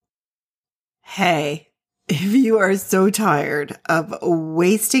Hey, if you are so tired of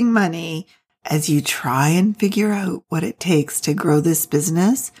wasting money as you try and figure out what it takes to grow this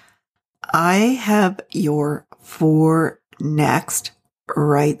business, I have your 4 next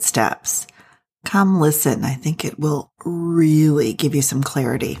right steps. Come listen. I think it will really give you some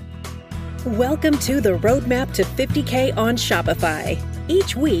clarity. Welcome to the Roadmap to 50K on Shopify.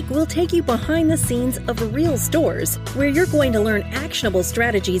 Each week, we'll take you behind the scenes of real stores where you're going to learn actionable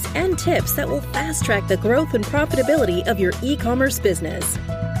strategies and tips that will fast-track the growth and profitability of your e-commerce business.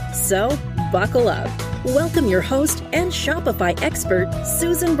 So, buckle up. Welcome your host and Shopify expert,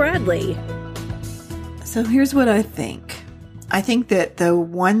 Susan Bradley. So here's what I think. I think that the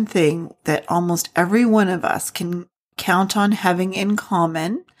one thing that almost every one of us can count on having in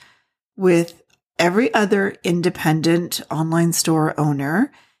common with every other independent online store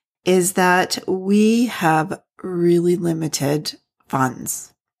owner is that we have really limited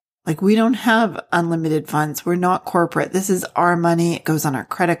funds. Like, we don't have unlimited funds. We're not corporate. This is our money. It goes on our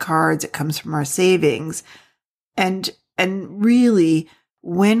credit cards. It comes from our savings. And really,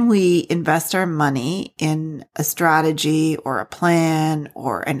 when we invest our money in a strategy or a plan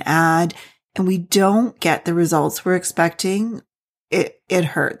or an ad and we don't get the results we're expecting, it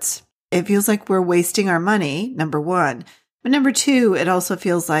hurts. It feels like we're wasting our money, number one. But number two, it also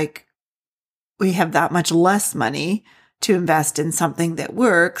feels like we have that much less money to invest in something that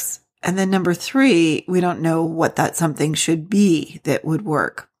works. And then number three, we don't know what that something should be that would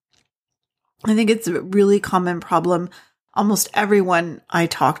work. I think it's a really common problem. Almost everyone I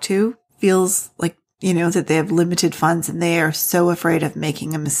talk to feels like, that they have limited funds and they are so afraid of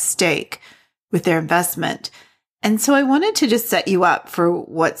making a mistake with their investment. And so I wanted to just set you up for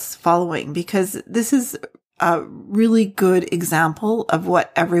what's following, because this is a really good example of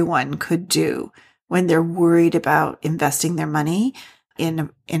what everyone could do when they're worried about investing their money in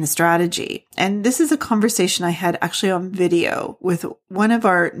a strategy. And this is a conversation I had actually on video with one of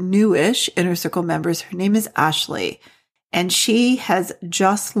our newish Inner Circle members. Her name is Ashley, and she has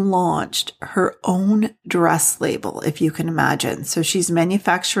just launched her own dress label, if you can imagine. So she's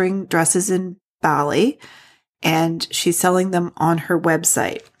manufacturing dresses in Bali, and she's selling them on her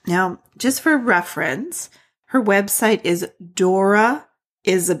website. Now, just for reference, her website is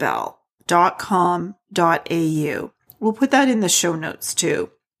doraisabel.com.au. We'll put that in the show notes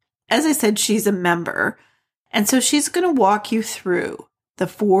too. As I said, she's a member. And so she's going to walk you through the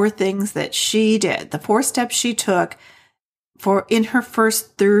 4 things that she did, the 4 steps she took in her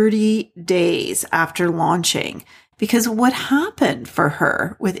first 30 days after launching. Because what happened for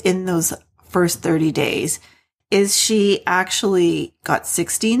her within those first 30 days is she actually got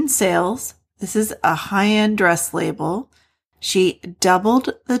 16 sales. This is a high-end dress label. She doubled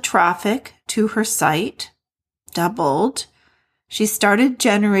the traffic to her site, doubled. She started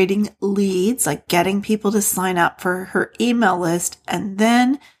generating leads, like getting people to sign up for her email list. And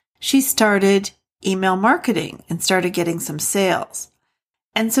then she started email marketing and started getting some sales.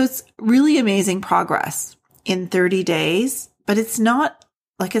 And so it's really amazing progress in 30 days, but it's not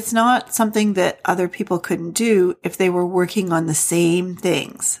something that other people couldn't do if they were working on the same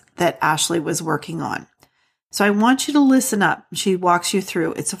things that Ashley was working on. So I want you to listen up. She walks you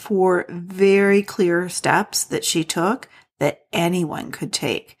through. It's 4 very clear steps that she took that anyone could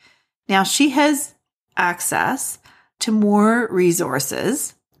take. Now, she has access to more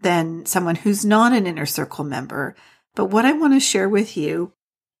resources than someone who's not an Inner Circle member. But what I want to share with you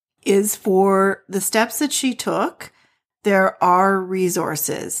is, for the steps that she took, there are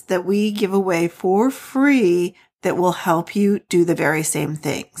resources that we give away for free that will help you do the very same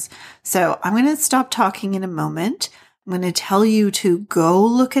things. So I'm going to stop talking in a moment. I'm going to tell you to go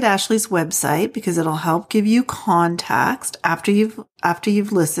look at Ashley's website, because it'll help give you context after you've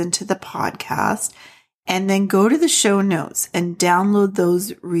listened to the podcast, and then go to the show notes and download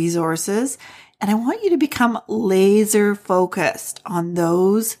those resources. And I want you to become laser focused on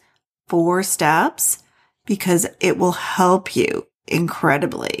those 4 steps, because it will help you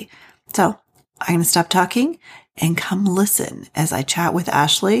incredibly. So I'm going to stop talking and come listen as I chat with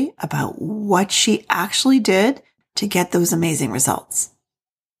Ashley about what she actually did to get those amazing results.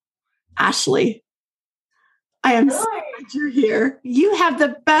 Ashley, I am so glad you're here. You have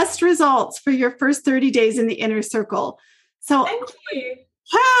the best results for your first 30 days in the Inner Circle. So thank you.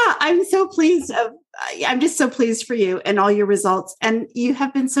 Yeah, I'm so pleased. I'm just so pleased for you and all your results. And you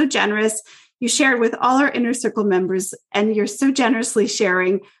have been so generous. You shared with all our Inner Circle members, and you're so generously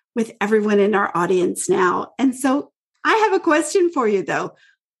sharing with everyone in our audience now. And so I have a question for you, though.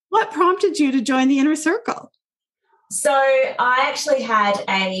 What prompted you to join the Inner Circle? So I actually had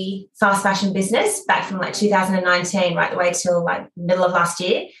a fast fashion business back from 2019 right the way till middle of last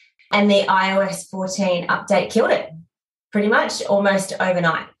year. And the iOS 14 update killed it pretty much almost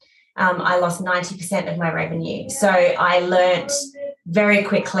overnight. I lost 90% of my revenue. So I learnt very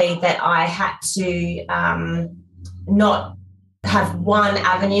quickly that I had to not have one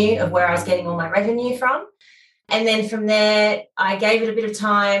avenue of where I was getting all my revenue from. And then from there, I gave it a bit of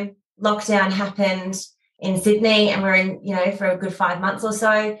time. Lockdown happened in Sydney, and we're in, for a good 5 months or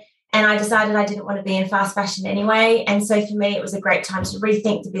so. And I decided I didn't want to be in fast fashion anyway. And so for me, it was a great time to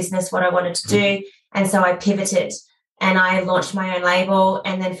rethink the business, what I wanted to do. And so I pivoted and I launched my own label.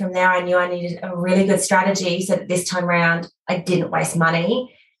 And then from there, I knew I needed a really good strategy so that this time around, I didn't waste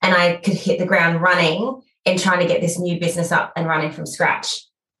money and I could hit the ground running in trying to get this new business up and running from scratch.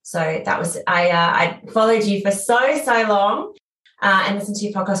 So that was, I followed you for so long and listened to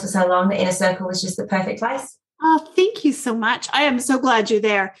your podcast for so long. The Inner Circle was just the perfect place. Oh, thank you so much. I am so glad you're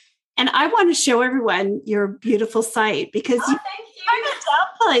there. And I want to show everyone your beautiful site because you kind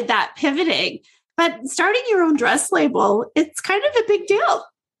of downplayed that pivoting. But starting your own dress label, it's kind of a big deal.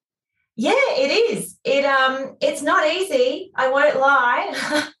 Yeah, it is. It's not easy. I won't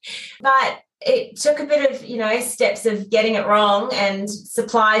lie. But it took a bit of, steps of getting it wrong and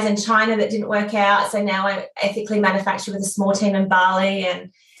supplies in China that didn't work out. So now I ethically manufacture with a small team in Bali.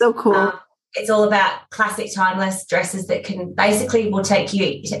 And so cool. It's all about classic, timeless dresses that will take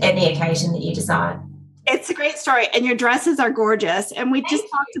you to any occasion that you decide. It's a great story. And your dresses are gorgeous. And we just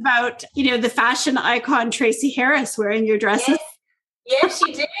talked about, the fashion icon Tracy Harris wearing your dresses. Yes,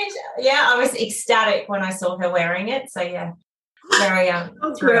 she did. Yeah, I was ecstatic when I saw her wearing it. So, yeah, very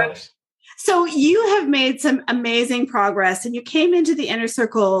thrilled. So you have made some amazing progress and you came into the Inner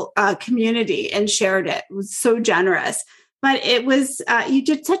Circle community and shared it. It was so generous. But it was, you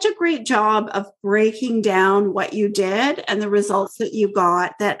did such a great job of breaking down what you did and the results that you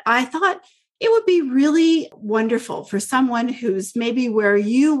got that I thought it would be really wonderful for someone who's maybe where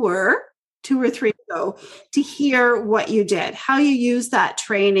you were 2 or 3 ago to hear what you did, how you used that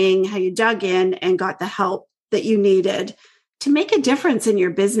training, how you dug in and got the help that you needed to make a difference in your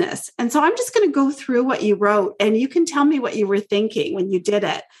business. And so I'm just going to go through what you wrote and you can tell me what you were thinking when you did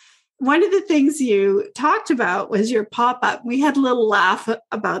it. One of the things you talked about was your pop-up. We had a little laugh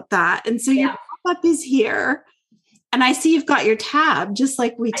about that. And so your pop-up is here. And I see you've got your tab, just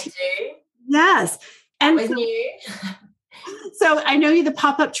like we do. Yes. And that was new. So I know the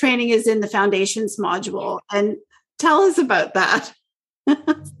pop-up training is in the foundations module. And tell us about that. So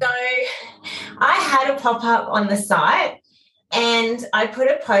I had a pop-up on the site. And I put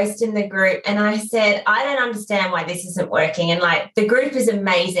a post in the group and I said, I don't understand why this isn't working. And the group is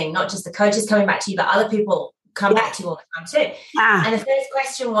amazing, not just the coaches coming back to you, but other people come back to you all the time too. And the first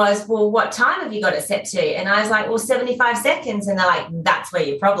question was, well, what time have you got it set to? And I was like, well, 75 seconds. And they're like, that's where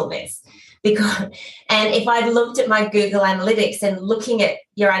your problem is. And if I'd looked at my Google Analytics and looking at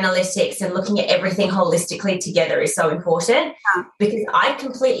your analytics and looking at everything holistically together is so important because I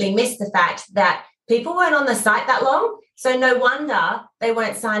completely missed the fact that people weren't on the site that long. So no wonder they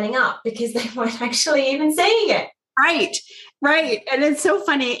weren't signing up because they weren't actually even seeing it. Right. And it's so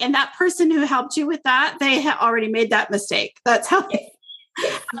funny. And that person who helped you with that, they had already made that mistake. That's how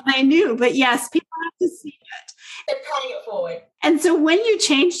they knew. But yes, people have to see it. They're paying it forward. And so when you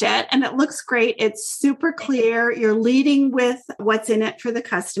changed it and it looks great, it's super clear. You're leading with what's in it for the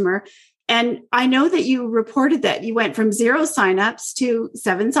customer. And I know that you reported that you went from 0 signups to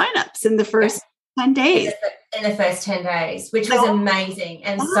 7 signups in the first 10 days. In the first 10 days, which was amazing.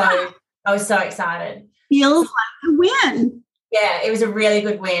 And so I was so excited. Feels like a win. Yeah, it was a really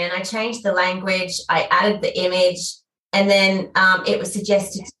good win. And I changed the language. I added the image. And then it was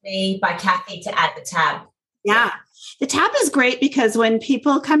suggested to me by Kathy to add the tab. Yeah. The tab is great because when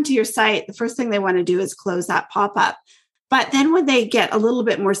people come to your site, the first thing they want to do is close that pop-up. But then when they get a little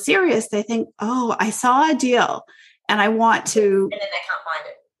bit more serious, they think, oh, I saw a deal and I want to. And then they can't find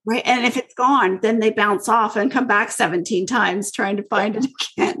it. Right. And if it's gone, then they bounce off and come back 17 times trying to find it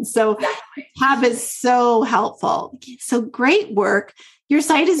again. So tab is so helpful. So great work. Your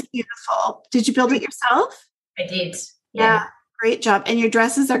site is beautiful. Did you build it yourself? I did. Yeah. Great job. And your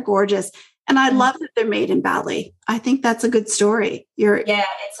dresses are gorgeous. And I love that they're made in Bali. I think that's a good story.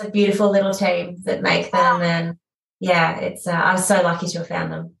 It's a beautiful little team that make them. And I was so lucky to have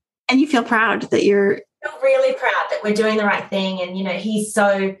found them. And you feel proud that you're really proud that we're doing the right thing. And, he's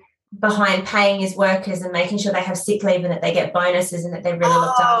so behind paying his workers and making sure they have sick leave and that they get bonuses and that they're really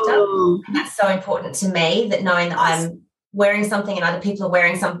looked after. And that's so important to me, that knowing that I'm wearing something and other people are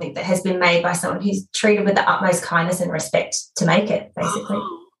wearing something that has been made by someone who's treated with the utmost kindness and respect to make it, basically.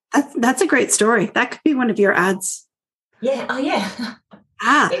 That's a great story. That could be one of your ads. Yeah. Oh, yeah.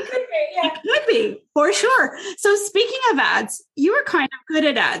 It could be, yeah. It could be, for sure. So speaking of ads, you were kind of good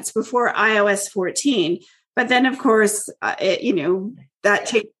at ads before iOS 14. But then, of course, that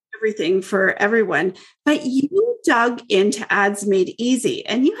changed everything for everyone. But you dug into Ads Made Easy,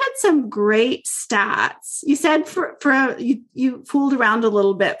 and you had some great stats. You said you fooled around a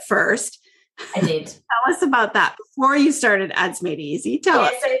little bit first. I did. Tell us about that before you started Ads Made Easy. Tell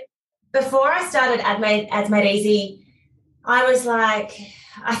us. So before I started Ads Made Easy, I was like,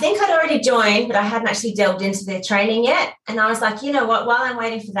 I think I'd already joined, but I hadn't actually delved into their training yet. And I was like, you know what? While I'm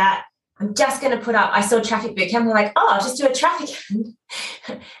waiting for that, I'm just going to put up, I saw Traffic Bootcamp. I'm like, oh, I'll just do a traffic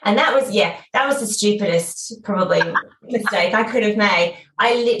ad. And that was the stupidest probably mistake I could have made.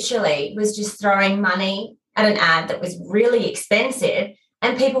 I literally was just throwing money at an ad that was really expensive,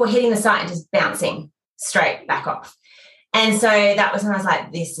 and people were hitting the site and just bouncing straight back off. And so that was when I was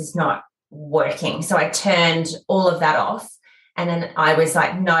like, this is not working. So I turned all of that off. And then I was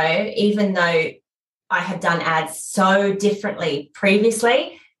like, no, even though I had done ads so differently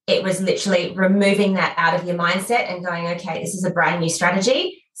previously, it was literally removing that out of your mindset and going, okay, this is a brand new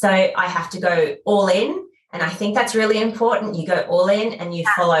strategy. So I have to go all in. And I think that's really important. You go all in and you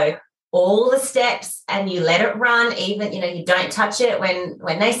follow all the steps and you let it run. Even, you don't touch it when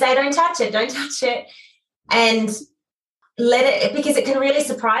they say don't touch it. And let it, because it can really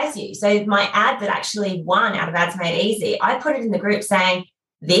surprise you. So my ad that actually won out of Ads Made Easy, I put it in the group saying,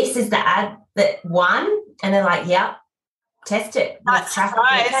 this is the ad that won. And they're like, yep. Test it. That's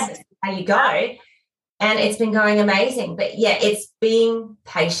traffic. How you go. And it's been going amazing. But it's being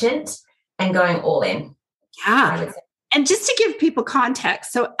patient and going all in. Yeah. And just to give people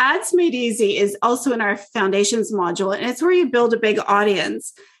context, so Ads Made Easy is also in our foundations module, and it's where you build a big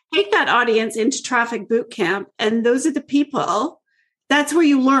audience. Take that audience into Traffic Bootcamp, and those are the people. That's where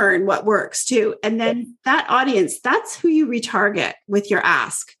you learn what works too. And then that audience, that's who you retarget with your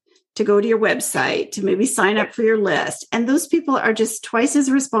ask to go to your website, to maybe sign up for your list. And those people are just twice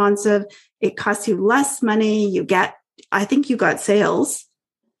as responsive. It costs you less money. I think you got sales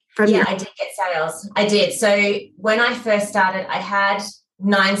from I did get sales. I did. So when I first started, I had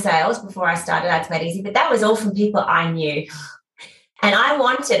 9 sales before I started Ads Made Easy, but that was all from people I knew. And I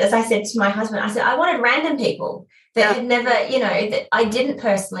wanted, as I said to my husband, I wanted random people that had never, that I didn't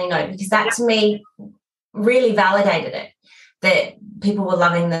personally know, because that to me really validated it, that people were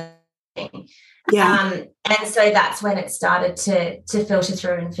loving the thing. And so that's when it started to filter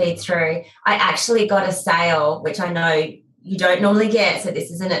through and feed through. I actually got a sale, which I know you don't normally get, so this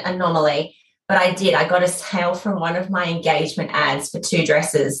is an anomaly, but I did. I got a sale from one of my engagement ads for 2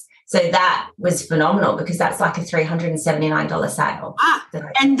 dresses. So that was phenomenal, because that's like a $379 sale.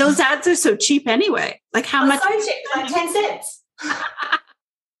 And those ads are so cheap anyway. Like how much? So cheap, like 10 cents.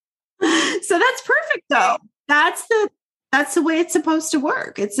 So that's perfect though. That's the way it's supposed to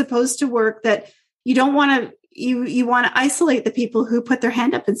work. It's supposed to work that you don't want to, you want to isolate the people who put their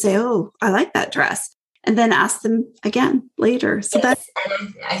hand up and say, oh, I like that dress, and then ask them again later. So and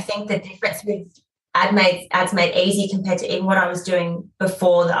I think the difference with Ads Made Easy compared to even what I was doing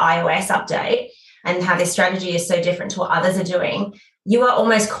before the iOS update, and how this strategy is so different to what others are doing, you are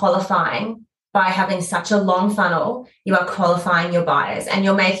almost qualifying by having such a long funnel. You are qualifying your buyers, and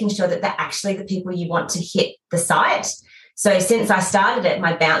you're making sure that they're actually the people you want to hit the site. So since I started it,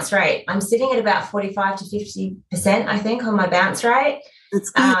 my bounce rate, I'm sitting at about 45 to 50%, I think, on my bounce rate.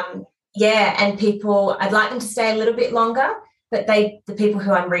 That's good. And people, I'd like them to stay a little bit longer, but the people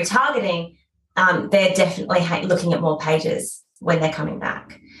who I'm retargeting, they're definitely looking at more pages when they're coming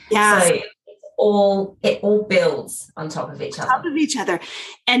back. Yeah. So it all builds on top of each other.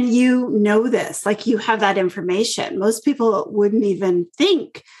 And you know this, like you have that information. Most people wouldn't even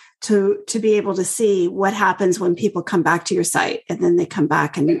think to be able to see what happens when people come back to your site, and then they come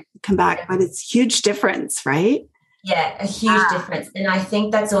back. But it's a huge difference, right? Yeah, a huge difference. And I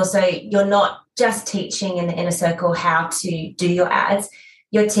think that's also, you're not just teaching in the inner circle how to do your ads.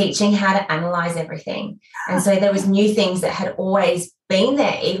 You're teaching how to analyze everything. And so there was new things that had always been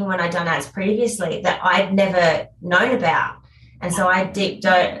there, even when I'd done ads previously, that I'd never known about. And so I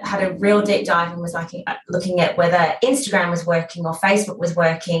had a real deep dive and was like looking at whether Instagram was working or Facebook was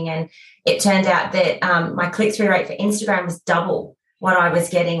working. And it turned out that my click-through rate for Instagram was double what I was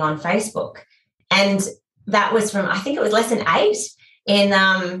getting on Facebook. And that was from, I think it was lesson 8 in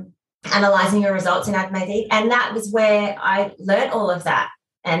analyzing your results in Ads Made Easy. And that was where I learned all of that.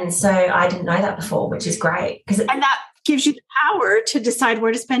 And so I didn't know that before, which is great. And that gives you the power to decide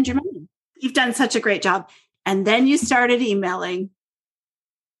where to spend your money. You've done such a great job. And then you started emailing.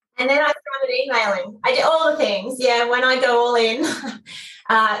 And then I started emailing. I did all the things. Yeah, when I go all in.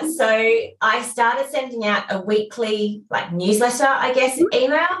 So I started sending out a weekly newsletter, I guess,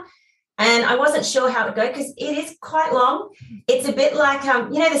 email. And I wasn't sure how it would go because it is quite long. It's a bit like,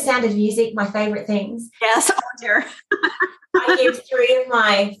 The Sound of Music, my favorite things. Yes, oh dear. I give 3 of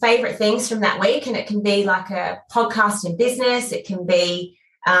my favorite things from that week, and it can be like a podcast in business. It can be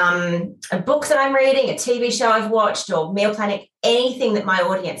a book that I'm reading, a TV show I've watched, or meal planning, anything that my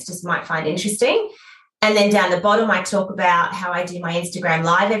audience just might find interesting. And then down the bottom, I talk about how I do my Instagram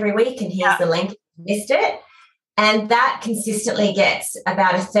live every week, and here's the link if you missed it. And that consistently gets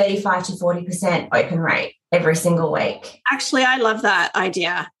about a 35 to 40% open rate every single week. Actually, I love that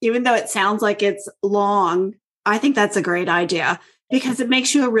idea. Even though it sounds like it's long, I think that's a great idea because it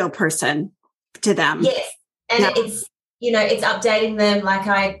makes you a real person to them. Yes. And it's updating them. Like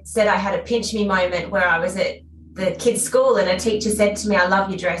I said, I had a pinch me moment where I was at the kids' school and a teacher said to me, "I love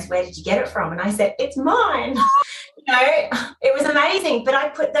your dress. Where did you get it from?" And I said, "It's mine." It was amazing. But I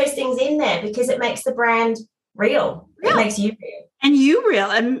put those things in there because it makes the brand real. It makes you real. And you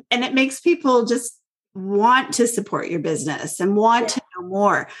real. And it makes people just want to support your business and want to know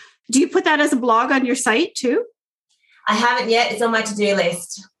more. Do you put that as a blog on your site too? I haven't yet. It's on my to-do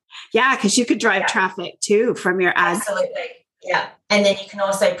list. Yeah, because you could drive traffic too from your ads. Absolutely. Yeah. And then you can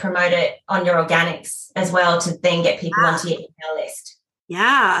also promote it on your organics as well to then get people onto your email list.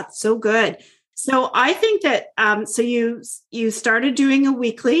 Yeah, so good. So I think that so you started doing a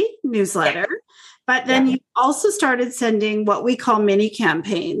weekly newsletter, but then you also started sending what we call mini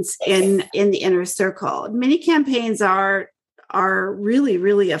campaigns in the inner circle. Mini campaigns are really,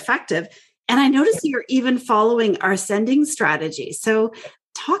 really effective. And I noticed you're even following our sending strategy. So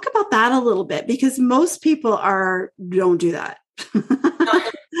talk about that a little bit because most people don't do that.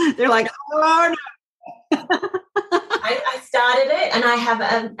 They're like, oh no. I started it, and I have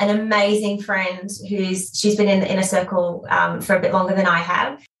an amazing friend she's been in the inner circle for a bit longer than I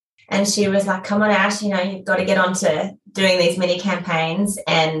have. And she was like, "Come on, Ash, you've got to get on to doing these mini campaigns."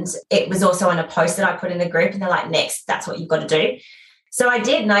 And it was also on a post that I put in the group, and they're like, "Next, that's what you've got to do." So I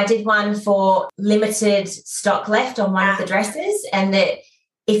did, and I did one for limited stock left on one of the dresses, and that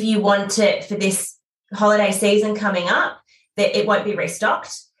if you want it for this holiday season coming up, that it won't be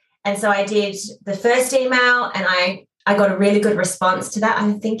restocked. And so I did the first email, and I got a really good response to that.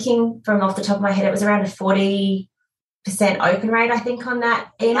 I'm thinking from off the top of my head, it was around a 40% open rate, I think, on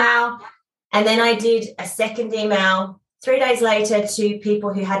that email. And then I did a second email 3 days later to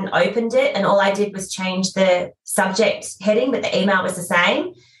people who hadn't opened it. And all I did was change the subject heading, but the email was the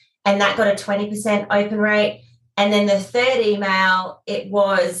same. And that got a 20% open rate. And then the third email, it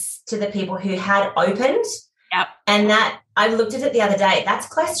was to the people who had opened. Yep. And that, I looked at it the other day, that's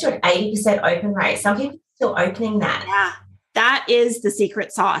close to an 80% open rate. Some people are still opening that. Yeah. That is the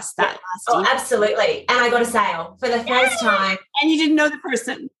secret sauce. That last email. Absolutely. And I got a sale for the first time. And you didn't know the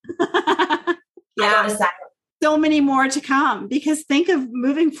person. I got a sale. So many more to come because think of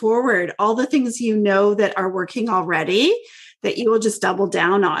moving forward, all the things that are working already that you will just double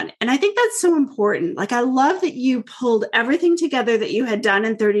down on. And I think that's so important. Like, I love that you pulled everything together that you had done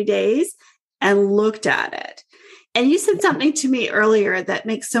in 30 days and looked at it. And you said something to me earlier that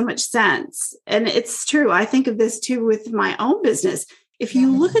makes so much sense. And it's true. I think of this too with my own business. If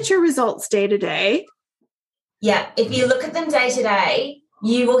you look at your results day to day. Yeah. If you look at them day to day,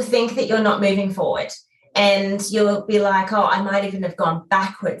 you will think that you're not moving forward. And you'll be like, oh, I might even have gone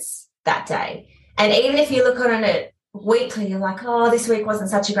backwards that day. And even if you look on it weekly, you're like, oh, this week wasn't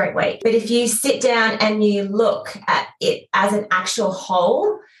such a great week. But if you sit down and you look at it as an actual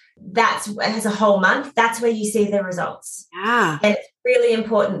whole, as a whole month, that's where you see the results. Yeah. And it's really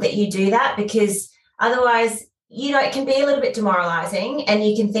important that you do that because otherwise, it can be a little bit demoralizing and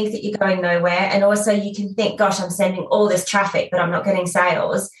you can think that you're going nowhere. And also you can think, gosh, I'm sending all this traffic, but I'm not getting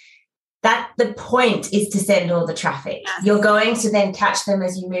sales. That the point is to send all the traffic. Yes. You're going to then catch them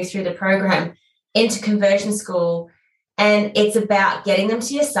as you move through the program into Conversion School. And it's about getting them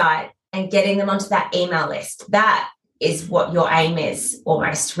to your site and getting them onto that email list. That is what your aim is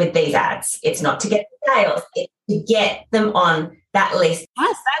almost with these ads. It's not to get the sales, it's to get them on that list.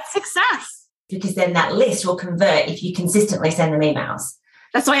 Yes, that's success. Because then that list will convert if you consistently send them emails.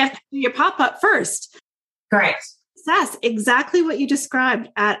 That's why you have to do your pop-up first. Correct. Success, exactly what you described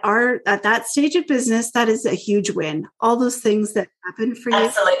at that stage of business. That is a huge win. All those things that happen for you.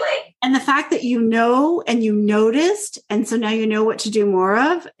 Absolutely. And the fact that you know and you noticed, and so now you know what to do more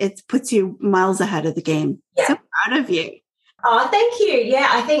of, it puts you miles ahead of the game. Yeah. So proud of you. Oh, thank you. Yeah,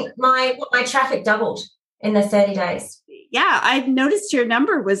 I think my traffic doubled in the 30 days. Yeah, I've noticed your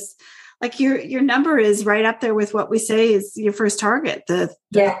number was like your number is right up there with what we say is your first target, the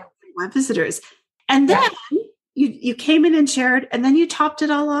web visitors. And then you came in and shared, and then you topped it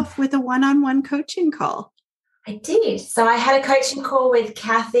all off with a one-on-one coaching call. I did. So I had a coaching call with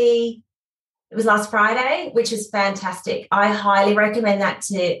Kathy. It was last Friday, which is fantastic. I highly recommend that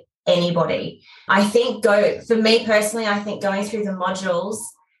to anybody. I think for me personally, I think going through the modules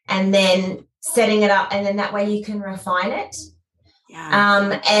and then setting it up, and then that way you can refine it.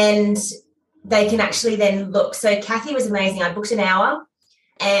 Yeah. And they can actually then look. So Kathy was amazing. I booked an hour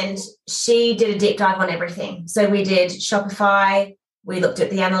and she did a deep dive on everything. So we did Shopify. We looked at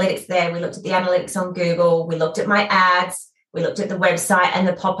the analytics there. We looked at the analytics on Google. We looked at my ads. We looked at the website and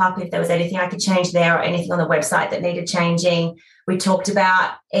the pop-up, if there was anything I could change there or anything on the website that needed changing. We talked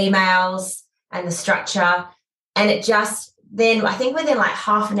about emails and the structure. And it just then, I think within like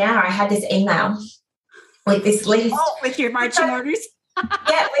half an hour, I had this email with this list. Oh, with your marching orders?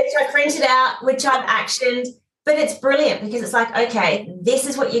 Yeah, which I printed out, which I've actioned. But it's brilliant because it's like, okay, this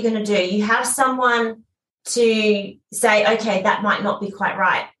is what you're going to do. You have someone to say, okay, that might not be quite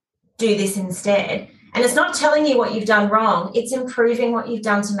right. Do this instead. And it's not telling you what you've done wrong. It's improving what you've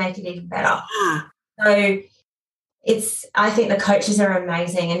done to make it even better. So I think the coaches are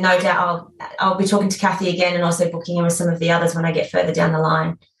amazing. And no doubt I'll be talking to Kathy again and also booking in with some of the others when I get further down the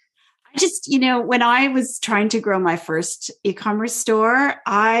line. I just, when I was trying to grow my first e-commerce store,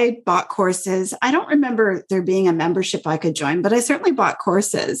 I bought courses. I don't remember there being a membership I could join, but I certainly bought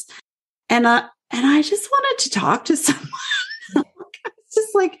courses. And I just wanted to talk to someone. It's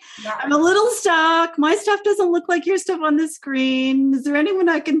just like, I'm a little stuck. My stuff doesn't look like your stuff on the screen. Is there anyone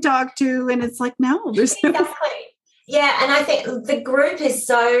I can talk to? And it's like, no, there's no. Exactly. Yeah. And I think the group is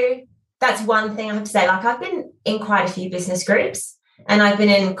that's one thing I have to say. Like, I've been in quite a few business groups and I've been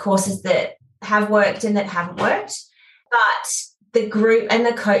in courses that have worked and that haven't worked. But the group and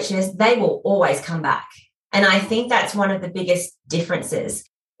the coaches, they will always come back. And I think that's one of the biggest differences,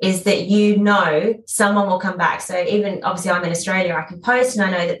 is that someone will come back. So even, obviously, I'm in Australia, I can post and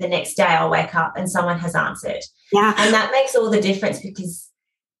I know that the next day I'll wake up and someone has answered. Yeah. And that makes all the difference because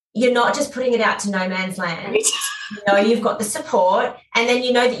you're not just putting it out to no man's land. You've got the support, and then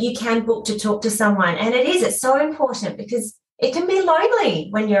you know that you can book to talk to someone. And it's so important because it can be lonely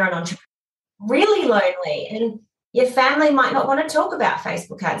when you're an entrepreneur, really lonely. And your family might not want to talk about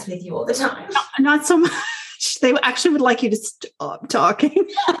Facebook ads with you all the time. Not so much. They actually would like you to stop talking.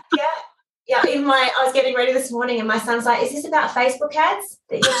 Yeah. I was getting ready this morning and my son's like, is this about Facebook ads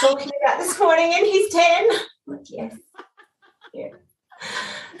that you're talking about this morning? And he's 10. I'm like, yes. Yeah.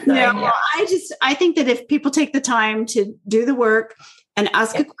 So, no, I think that if people take the time to do the work and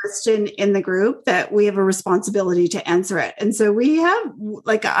ask a question in the group, that we have a responsibility to answer it. And so we have,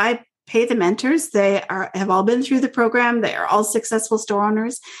 I pay the mentors. They have all been through the program. They are all successful store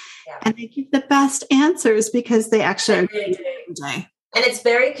owners. Yeah. And they give the best answers because they actually really do. And it's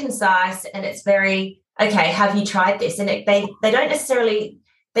very concise and it's very, okay, have you tried this? And they don't necessarily,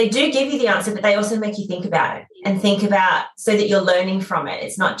 they do give you the answer, but they also make you think about it and think about so that you're learning from it.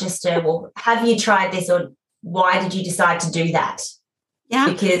 It's not just have you tried this, or why did you decide to do that? Yeah.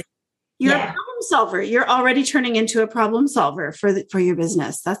 Because you're a problem solver. You're already turning into a problem solver for your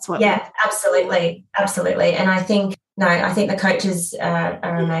business. That's what. Yeah, absolutely. Absolutely. And I think the coaches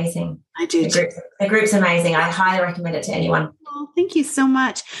are amazing. I do. The group's amazing. I highly recommend it to anyone. Oh, thank you so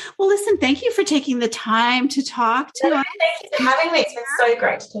much. Well, listen, thank you for taking the time to talk to us. Thank you for having me. It's been so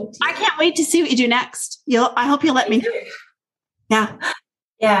great to talk to you. I can't wait to see what you do next. I hope you'll let me know. Yeah.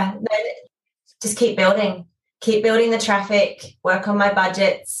 Yeah. Just keep building the traffic, work on my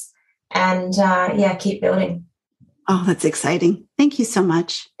budgets, and keep building. Oh, that's exciting. Thank you so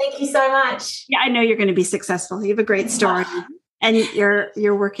much. Thank you so much. Yeah, I know you're going to be successful. You have a great story and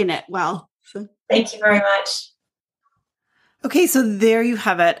you're working it well. So. Thank you very much. Okay, so there you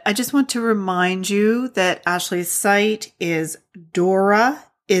have it. I just want to remind you that Ashley's site is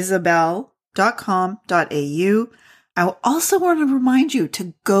doraisabel.com.au. I also want to remind you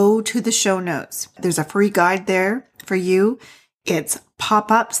to go to the show notes. There's a free guide there for you. It's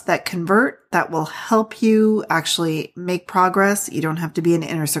pop-ups that convert that will help you actually make progress. You don't have to be an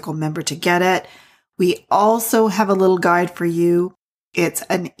Inner Circle member to get it. We also have a little guide for you. It's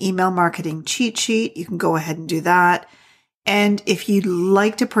an email marketing cheat sheet. You can go ahead and do that. And if you'd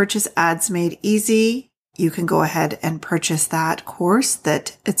like to purchase Ads Made Easy, you can go ahead and purchase that course.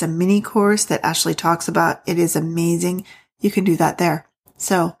 It's a mini course that Ashley talks about. It is amazing. You can do that there.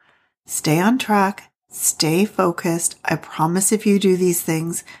 So stay on track, stay focused. I promise if you do these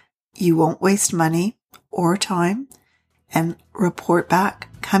things, you won't waste money or time, and report back.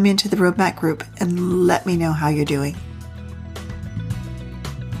 Come into the Roadmap group and let me know how you're doing.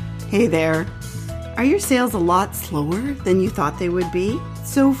 Hey there. Are your sales a lot slower than you thought they would be?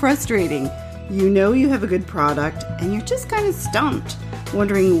 So frustrating. You know you have a good product and you're just kind of stumped,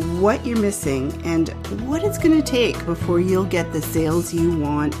 wondering what you're missing and what it's going to take before you'll get the sales you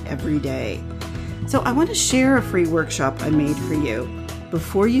want every day. So I want to share a free workshop I made for you.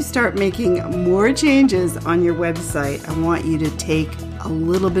 Before you start making more changes on your website, I want you to take a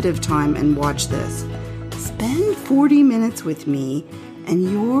little bit of time and watch this. Spend 40 minutes with me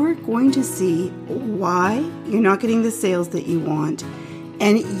and you're going to see why you're not getting the sales that you want,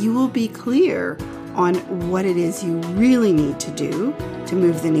 and you will be clear on what it is you really need to do to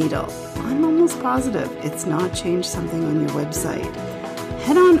move the needle. I'm almost positive it's not changed something on your website.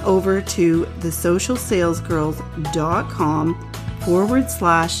 Head on over to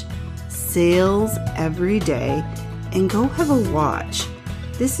thesocialsalesgirls.com/sales every day and go have a watch.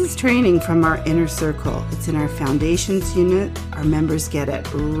 This is training from our inner circle. It's in our foundations unit. Our members get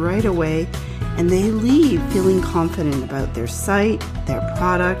it right away and they leave feeling confident about their site, their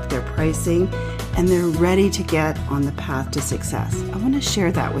product, their pricing, and they're ready to get on the path to success. I want to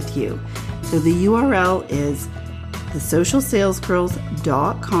share that with you. So the URL is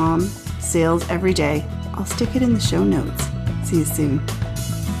thesocialsalesgirls.com/sales every day. I'll stick it in the show notes. See you soon.